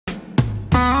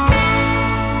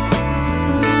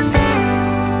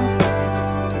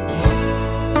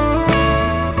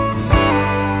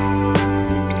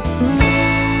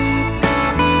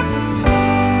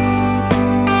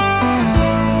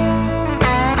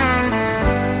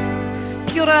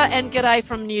Kia ora and g'day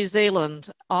from New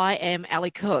Zealand. I am Ali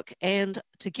Cook, and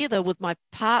together with my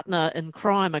partner in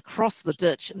crime across the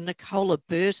ditch, Nicola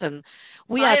Burton,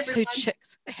 we Hi, are two everyone.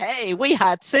 chicks. Hey, we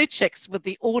are two chicks with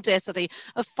the audacity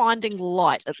of finding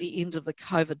light at the end of the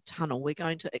COVID tunnel. We're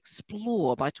going to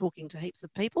explore by talking to heaps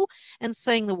of people and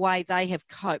seeing the way they have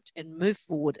coped and moved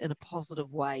forward in a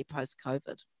positive way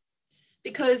post-COVID.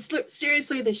 Because look,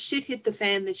 seriously, the shit hit the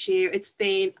fan this year. It's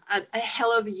been a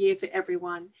hell of a year for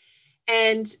everyone.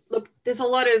 And look, there's a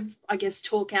lot of, I guess,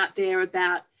 talk out there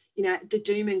about, the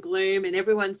doom and gloom, and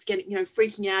everyone's getting,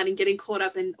 freaking out and getting caught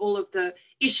up in all of the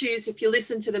issues. If you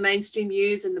listen to the mainstream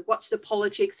news and watch the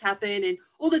politics happen and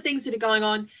all the things that are going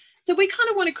on. So we kind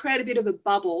of want to create a bit of a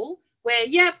bubble where,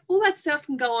 yeah, all that stuff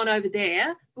can go on over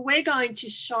there, but we're going to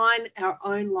shine our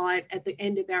own light at the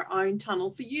end of our own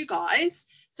tunnel for you guys,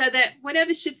 so that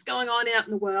whatever shit's going on out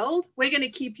in the world, we're going to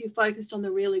keep you focused on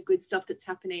the really good stuff that's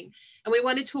happening. And we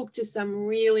want to talk to some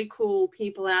really cool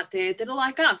people out there that are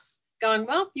like us, going,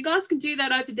 well, you guys can do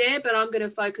that over there, but I'm going to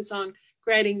focus on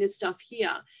creating this stuff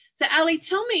here. So Ali,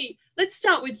 tell me, let's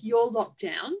start with your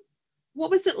lockdown. What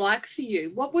was it like for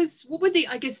you? What were the,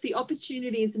 I guess, the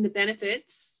opportunities and the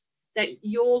benefits that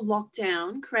your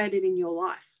lockdown created in your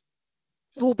life?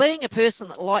 Well, being a person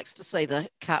that likes to see the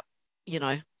cup,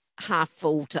 half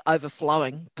full to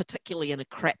overflowing, particularly in a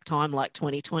crap time like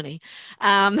 2020.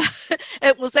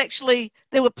 It was actually,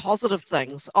 there were positive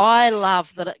things. I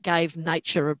love that it gave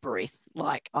nature a breath.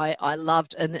 Like I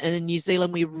loved, and in New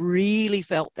Zealand, we really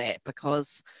felt that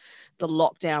because the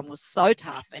lockdown was so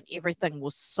tough and everything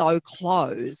was so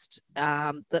closed,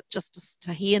 that just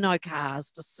to hear no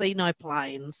cars, to see no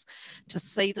planes, to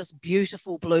see this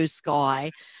beautiful blue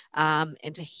sky,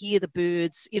 and to hear the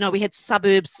birds. We had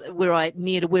suburbs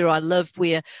near to where I live,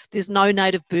 where there's no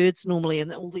native birds normally,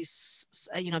 and all these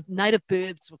native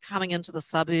birds were coming into the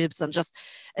suburbs, and just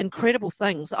incredible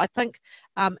things. I think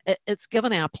it's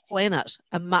given our planet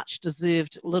a much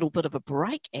deserved little bit of a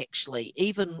break, actually,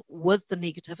 even with the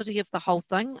negativity of the whole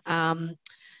thing. And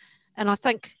I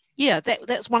think, yeah,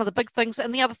 that's one of the big things.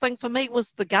 And the other thing for me was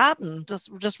the garden,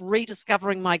 just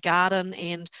rediscovering my garden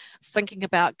and thinking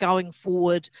about going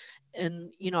forward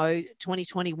in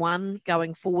 2021,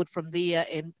 going forward from there,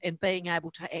 and being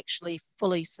able to actually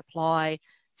fully supply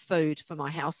food for my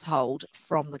household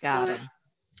from the garden.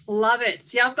 Love it.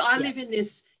 See, I live in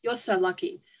this, you're so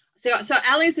lucky. So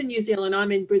Ali's in New Zealand,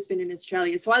 I'm in Brisbane in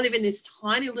Australia. So I live in this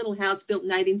tiny little house built in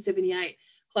 1878,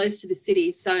 close to the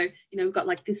city. So, we've got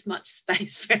like this much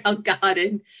space for our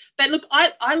garden. But look,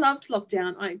 I loved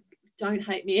lockdown. I don't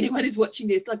hate me, anyone who's watching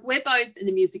this. Like, we're both in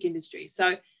the music industry.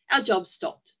 So our jobs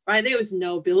stopped, right? There was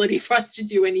no ability for us to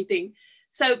do anything.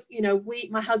 So,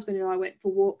 my husband and I went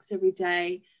for walks every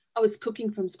day. I was cooking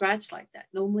from scratch, like that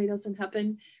normally doesn't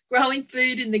happen. Growing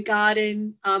food in the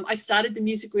garden. I started the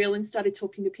music reel and started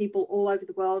talking to people all over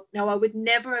the world. Now, I would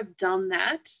never have done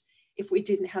that if we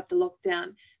didn't have the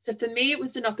lockdown. So for me, it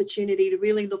was an opportunity to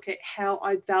really look at how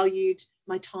I valued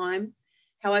my time,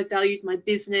 how I valued my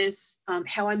business,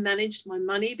 how I managed my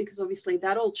money, because obviously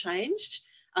that all changed.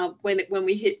 When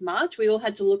we hit March, we all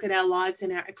had to look at our lives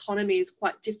and our economies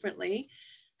quite differently.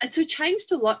 And so it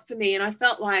changed a lot for me. And I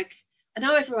felt like, I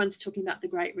know everyone's talking about the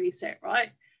Great Reset,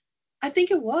 right? I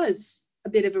think it was a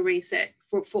bit of a reset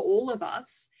for all of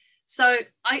us. So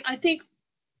I think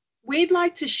we'd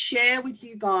like to share with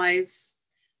you guys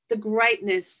the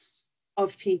greatness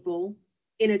of people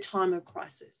in a time of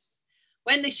crisis.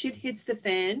 When the shit hits the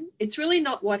fan, it's really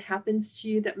not what happens to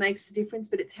you that makes the difference,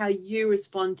 but it's how you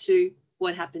respond to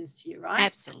what happens to you, right?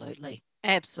 Absolutely.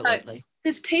 Absolutely. So,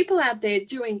 there's people out there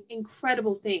doing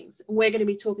incredible things, and we're going to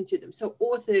be talking to them. So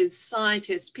authors,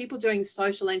 scientists, people doing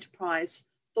social enterprise,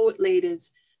 thought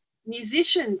leaders,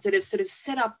 musicians that have sort of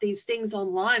set up these things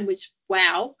online, which,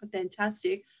 wow, are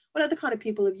fantastic. What other kind of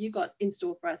people have you got in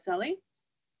store for us, Sally?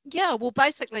 Yeah, well,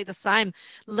 basically the same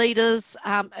leaders,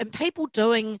 and people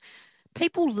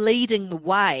leading the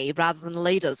way rather than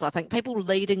leaders. I think people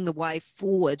leading the way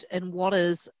forward in what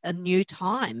is a new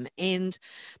time. And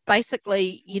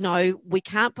basically, we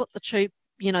can't put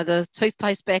the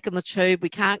toothpaste back in the tube. We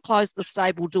can't close the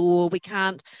stable door. We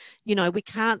can't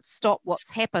stop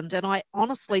what's happened. And I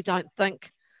honestly don't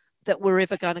think that we're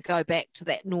ever going to go back to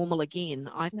that normal again.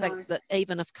 I think that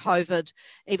even if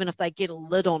they get a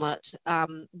lid on it,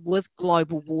 with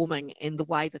global warming and the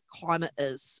way the climate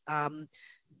is,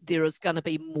 there is going to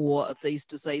be more of these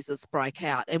diseases break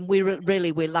out. And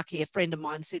we're lucky. A friend of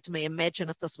mine said to me, imagine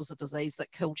if this was a disease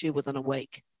that killed you within a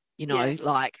week. you know, Yeah.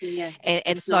 like, Yeah.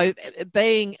 and so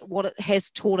being what it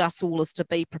has taught us all is to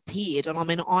be prepared. And I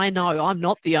mean, I know I'm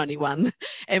not the only one,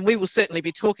 and we will certainly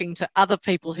be talking to other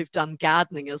people who've done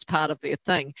gardening as part of their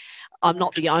thing. I'm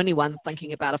not the only one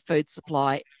thinking about a food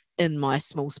supply in my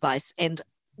small space. And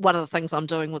one of the things I'm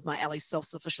doing with my Ali's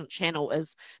Self-Sufficient channel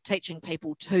is teaching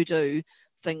people to do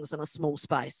things in a small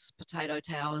space, potato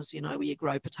towers, you know, where you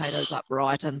grow potatoes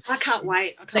upright, and I can't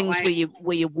wait. things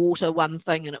where you water one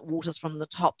thing and it waters from the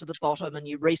top to the bottom, and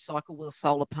you recycle with a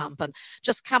solar pump, and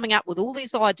just coming up with all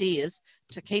these ideas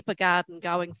to keep a garden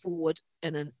going forward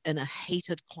in a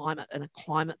heated climate, in a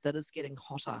climate that is getting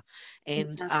hotter,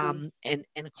 and Exactly. and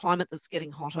a climate that's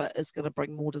getting hotter is going to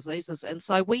bring more diseases, and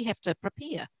so we have to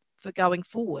prepare for going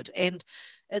forward. And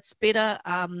it's better,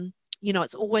 you know,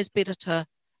 it's always better to,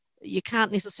 you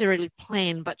can't necessarily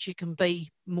plan, but you can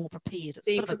be more prepared. It's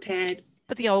Be a bit prepared.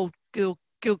 but the old girl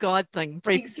guide thing,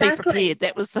 be Exactly. prepared.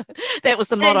 That was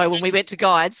the motto when we went to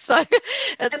guides. So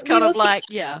it's kind of like,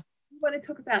 yeah. We want to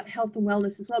talk about health and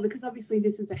wellness as well, because obviously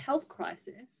this is a health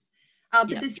crisis. But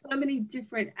there's so many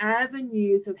different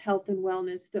avenues of health and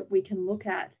wellness that we can look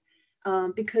at,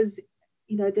 because,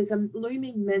 you know, there's a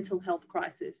looming mental health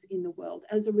crisis in the world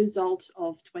as a result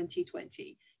of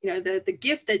 2020. You know, the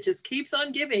gift that just keeps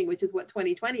on giving, which is what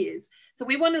 2020 is. So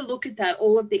we want to look at that,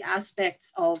 all of the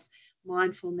aspects of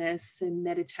mindfulness and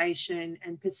meditation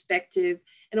and perspective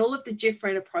and all of the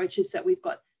different approaches that we've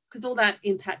got, because all that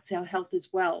impacts our health as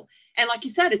well. And like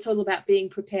you said, it's all about being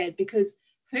prepared, because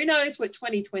who knows what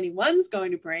 2021 is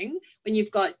going to bring when you've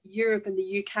got Europe and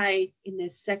the UK in their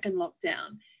second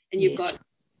lockdown, and you've got,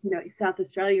 you know, South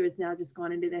Australia has now just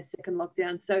gone into their second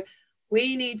lockdown. So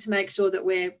we need to make sure that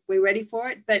we're ready for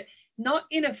it, but not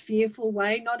in a fearful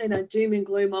way, not in a doom and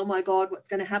gloom, oh my God, what's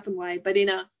going to happen way, but in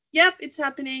a, yep, it's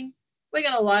happening. We're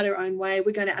going to light our own way.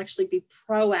 We're going to actually be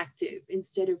proactive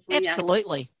instead of reactive.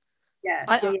 Absolutely. Yeah.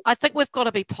 I think we've got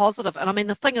to be positive. And I mean,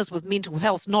 the thing is with mental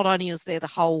health, not only is there the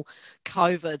whole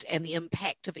COVID and the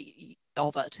impact of it,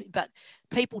 but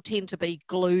people tend to be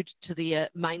glued to the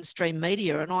mainstream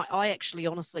media, and I actually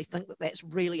honestly think that that's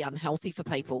really unhealthy for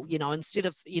people. You know, instead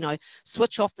of, you know,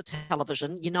 switch off the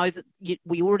television, you know that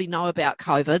we already know about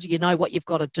COVID, you know what you've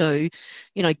got to do,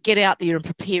 you know, get out there and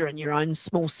prepare in your own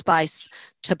small space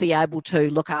to be able to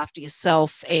look after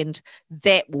yourself, and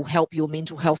that will help your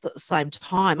mental health at the same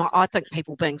time. I think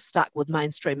people being stuck with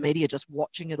mainstream media, just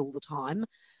watching it all the time,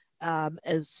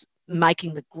 is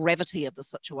making the gravity of the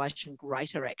situation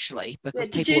greater, actually, because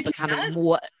people are becoming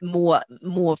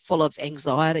more full of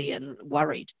anxiety and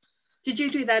worried. Did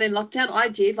you do that in lockdown? I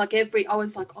did. Like I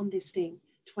was like on this thing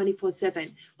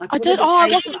 24/7. Like I did. I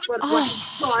wasn't. What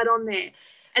right on there,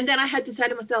 and then I had to say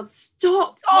to myself,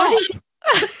 "Stop!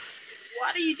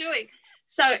 What are you doing?"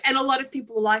 So, and a lot of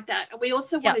people were like that. And we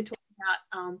also want to talk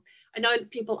about. I know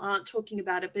people aren't talking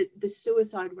about it, but the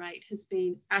suicide rate has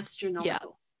been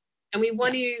astronomical, and we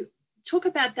want to talk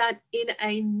about that in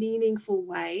a meaningful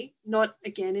way, not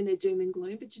again in a doom and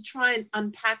gloom, but to try and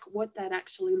unpack what that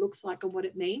actually looks like and what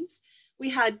it means.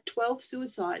 We had 12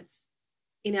 suicides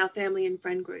in our family and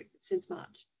friend group since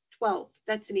March. 12.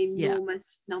 That's an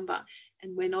enormous number,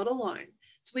 and we're not alone.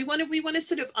 So we want to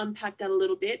sort of unpack that a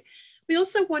little bit. We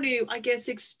also want to, I guess,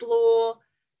 explore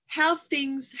how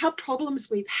problems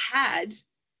we've had.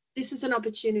 This is an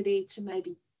opportunity to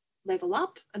maybe level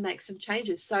up and make some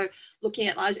changes. So looking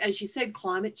at, as you said,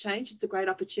 climate change, it's a great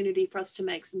opportunity for us to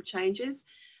make some changes.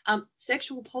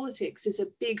 Sexual politics is a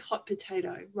big hot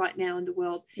potato right now in the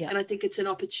world. And I think it's an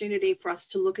opportunity for us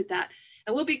to look at that.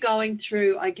 And we'll be going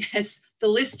through, I guess, the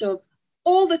list of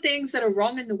all the things that are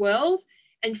wrong in the world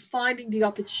and finding the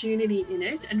opportunity in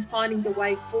it and finding the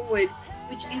way forward,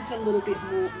 which is a little bit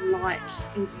more light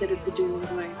instead of the doom and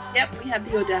gloom. Yep, we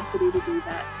have the audacity to do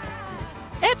that.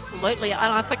 Absolutely, and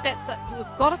I think that's it. We've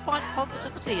got to find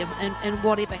positivity in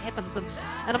whatever happens, and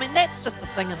I mean that's just a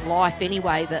thing in life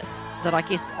anyway that I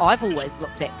guess I've always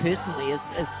looked at personally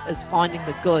is finding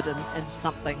the good in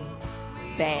something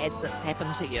bad that's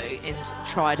happened to you and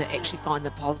try to actually find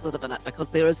the positive in it, because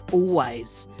there is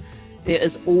always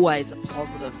a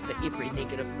positive for every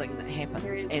negative thing that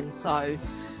happens. And so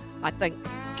I think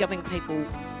giving people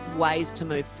ways to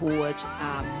move forward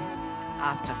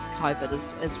after COVID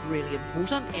is really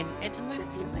important, and to move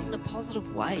forward in a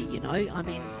positive way, you know. I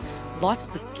mean, life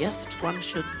is a gift. One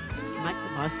should make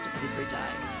the most of it every day.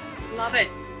 Love it.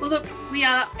 Well, look, we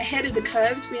are ahead of the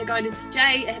curves. We are going to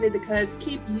stay ahead of the curves.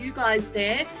 Keep you guys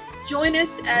there. Join us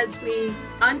as we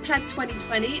unpack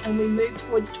 2020 and we move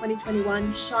towards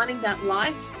 2021, shining that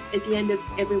light at the end of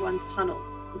everyone's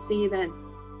tunnels. We'll see you then.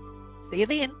 See you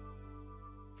then.